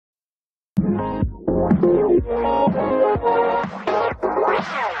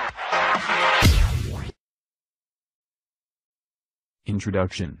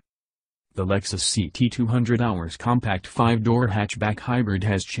Introduction. The Lexus CT 200 Hours compact 5-door hatchback hybrid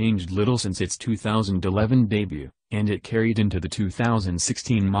has changed little since its 2011 debut, and it carried into the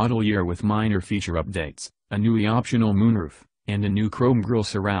 2016 model year with minor feature updates, a new optional moonroof, and a new chrome grille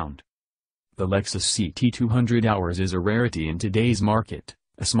surround. The Lexus CT 200 Hours is a rarity in today's market,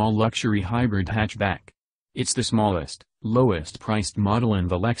 a small luxury hybrid hatchback. It's the smallest, lowest-priced model in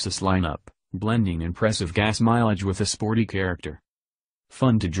the Lexus lineup, blending impressive gas mileage with a sporty character.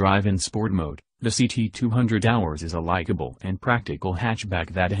 Fun to drive in sport mode, the CT 200 Hours is a likable and practical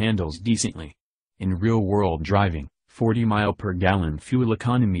hatchback that handles decently. In real-world driving, 40 mpg fuel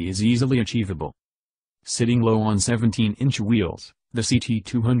economy is easily achievable. Sitting low on 17-inch wheels, the CT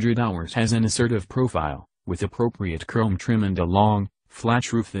 200 Hours has an assertive profile, with appropriate chrome trim and a long,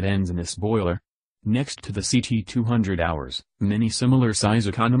 flat roof that ends in a spoiler. Next to the CT 200 Hours, many similar-size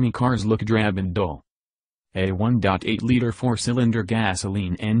economy cars look drab and dull. A 1.8-liter 4-cylinder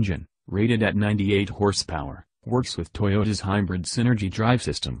gasoline engine, rated at 98 horsepower, works with Toyota's hybrid Synergy drive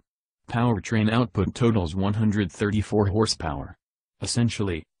system. Powertrain output totals 134 horsepower.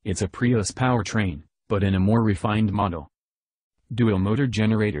 Essentially, it's a Prius powertrain, but in a more refined model. Dual-motor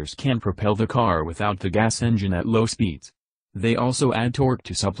generators can propel the car without the gas engine at low speeds. They also add torque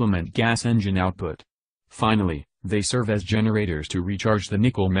to supplement gas engine output. Finally, they serve as generators to recharge the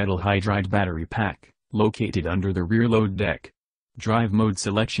nickel metal hydride battery pack, located under the rear load deck. Drive mode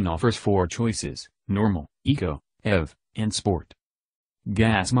selection offers 4 choices: Normal, Eco, EV, and Sport.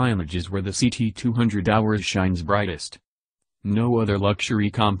 Gas mileage is where the CT 200 Hours shines brightest. No other luxury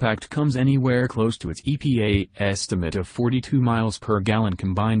compact comes anywhere close to its EPA estimate of 42 miles per gallon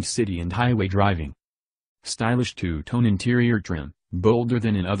combined city and highway driving. Stylish two-tone interior trim, bolder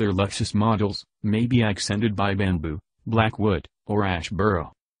than in other Lexus models, may be accented by bamboo, blackwood, or ash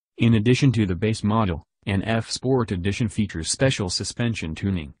burl. In addition to the base model, an F Sport Edition features special suspension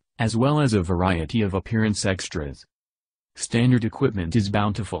tuning, as well as a variety of appearance extras. Standard equipment is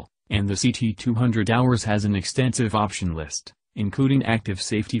bountiful, and the CT 200 Hours has an extensive option list, including active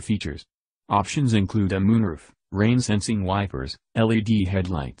safety features. Options include a moonroof, rain-sensing wipers, LED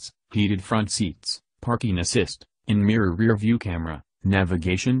headlights, heated front seats, parking assist, in-mirror rear-view camera,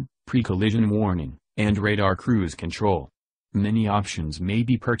 navigation, pre-collision warning, and radar cruise control. Many options may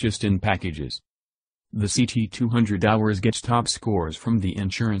be purchased in packages. The CT 200 Hours gets top scores from the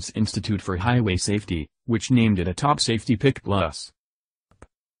Insurance Institute for Highway Safety, which named it a Top Safety Pick Plus.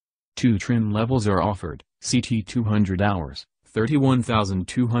 2 trim levels are offered. CT 200 Hours,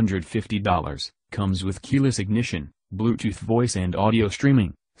 $31,250, comes with keyless ignition, Bluetooth voice and audio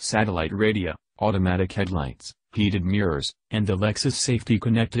streaming, satellite radio, automatic headlights, heated mirrors, and the Lexus Safety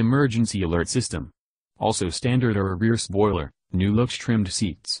Connect emergency alert system. Also standard are a rear spoiler, new looks trimmed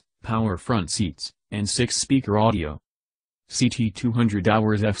seats, power front seats, and 6-speaker audio. CT 200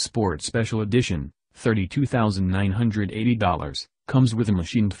 Hours F Sport Special Edition, $32,980, comes with a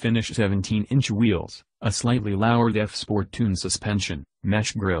machined finish 17-inch wheels, a slightly lowered F Sport Tune suspension,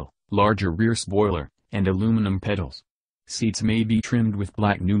 mesh grille, larger rear spoiler, and aluminum pedals. Seats may be trimmed with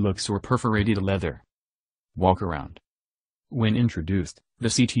black new looks or perforated leather. Walk around. When introduced, the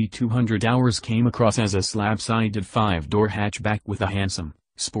CT 200 Hours came across as a slab-sided 5-door hatchback with a handsome,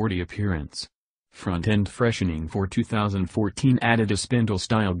 sporty appearance. Front-end freshening for 2014 added a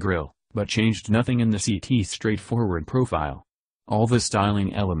spindle-style grille, but changed nothing in the CT's straightforward profile. All the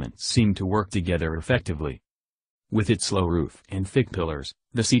styling elements seem to work together effectively. With its low roof and thick pillars,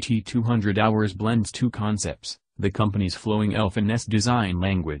 the CT 200 Hours blends 2 concepts: the company's flowing elf-and-nest design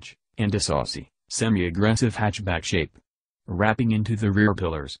language, and a saucy, semi-aggressive hatchback shape. Wrapping into the rear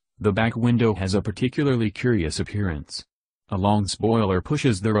pillars, the back window has a particularly curious appearance. A long spoiler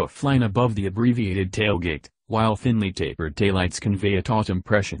pushes the roof line above the abbreviated tailgate, while thinly tapered taillights convey a taut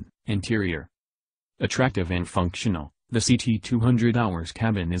impression. Interior. Attractive and functional, the CT 200 Hours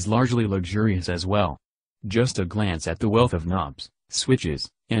cabin is largely luxurious as well. Just a glance at the wealth of knobs, switches,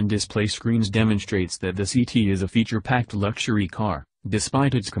 and display screens demonstrates that the CT is a feature-packed luxury car,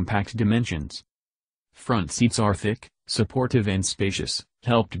 despite its compact dimensions. Front seats are thick, supportive and spacious,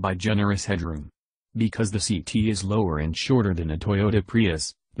 helped by generous headroom. Because the CT is lower and shorter than a Toyota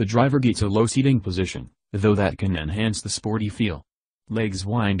Prius, the driver gets a low seating position, though that can enhance the sporty feel. Legs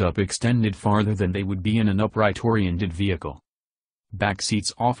wind up extended farther than they would be in an upright-oriented vehicle. Back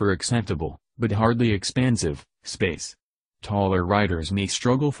seats offer acceptable, but hardly expansive, space. Taller riders may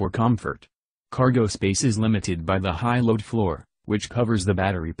struggle for comfort. Cargo space is limited by the high load floor, which covers the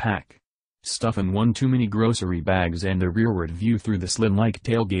battery pack. Stuffing one too many grocery bags and the rearward view through the slim-like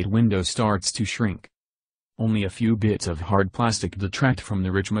tailgate window starts to shrink. Only a few bits of hard plastic detract from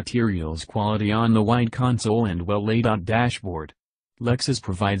the rich materials quality on the wide console and well-laid-out dashboard. Lexus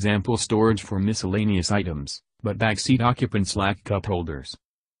provides ample storage for miscellaneous items, but backseat occupants lack cup holders.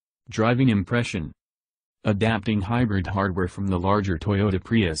 Driving impression. Adapting hybrid hardware from the larger Toyota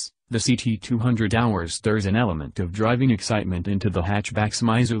Prius, the CT200 stirs an element of driving excitement into the hatchback's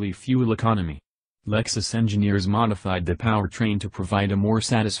miserly fuel economy. Lexus engineers modified the powertrain to provide a more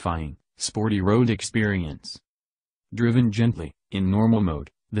satisfying, sporty road experience. Driven gently, in normal mode,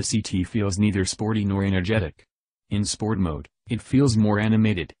 the CT feels neither sporty nor energetic. In sport mode, it feels more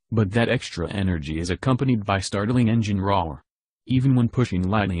animated, but that extra energy is accompanied by startling engine roar. Even when pushing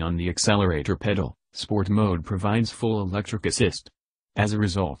lightly on the accelerator pedal, sport mode provides full electric assist. As a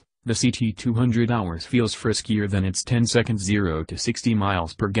result, the CT200 feels friskier than its 10-second 0 to 60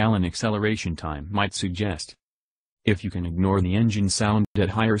 miles per gallon acceleration time might suggest. If you can ignore the engine sound at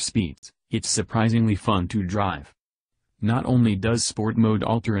higher speeds, it's surprisingly fun to drive. Not only does sport mode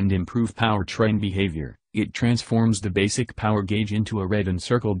alter and improve powertrain behavior, it transforms the basic power gauge into a red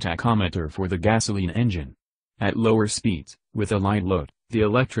encircled tachometer for the gasoline engine. At lower speeds, with a light load, the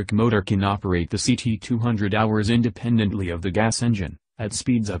electric motor can operate the CT200 independently of the gas engine, at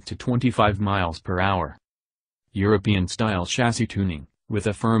speeds up to 25 miles per hour. European-style chassis tuning, with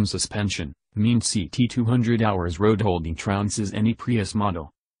a firm suspension, means CT200 road-holding trounces any Prius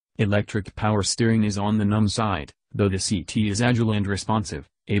model. Electric power steering is on the numb side, though the CT is agile and responsive,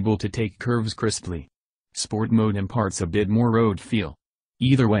 able to take curves crisply. Sport mode imparts a bit more road feel.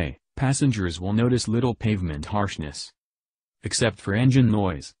 Either way, passengers will notice little pavement harshness. Except for engine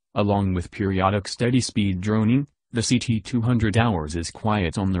noise, along with periodic steady-speed droning, the CT200 is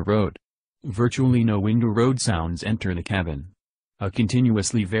quiet on the road. Virtually no window road sounds enter the cabin. A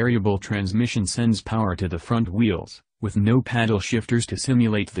continuously variable transmission sends power to the front wheels, with no paddle shifters to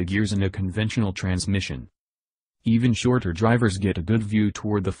simulate the gears in a conventional transmission. Even shorter drivers get a good view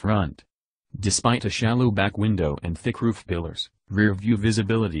toward the front. Despite a shallow back window and thick roof pillars, rear-view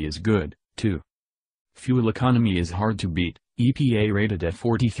visibility is good, too. Fuel economy is hard to beat, EPA rated at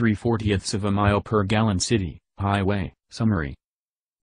 43/40ths of a mile per gallon city, highway. Summary.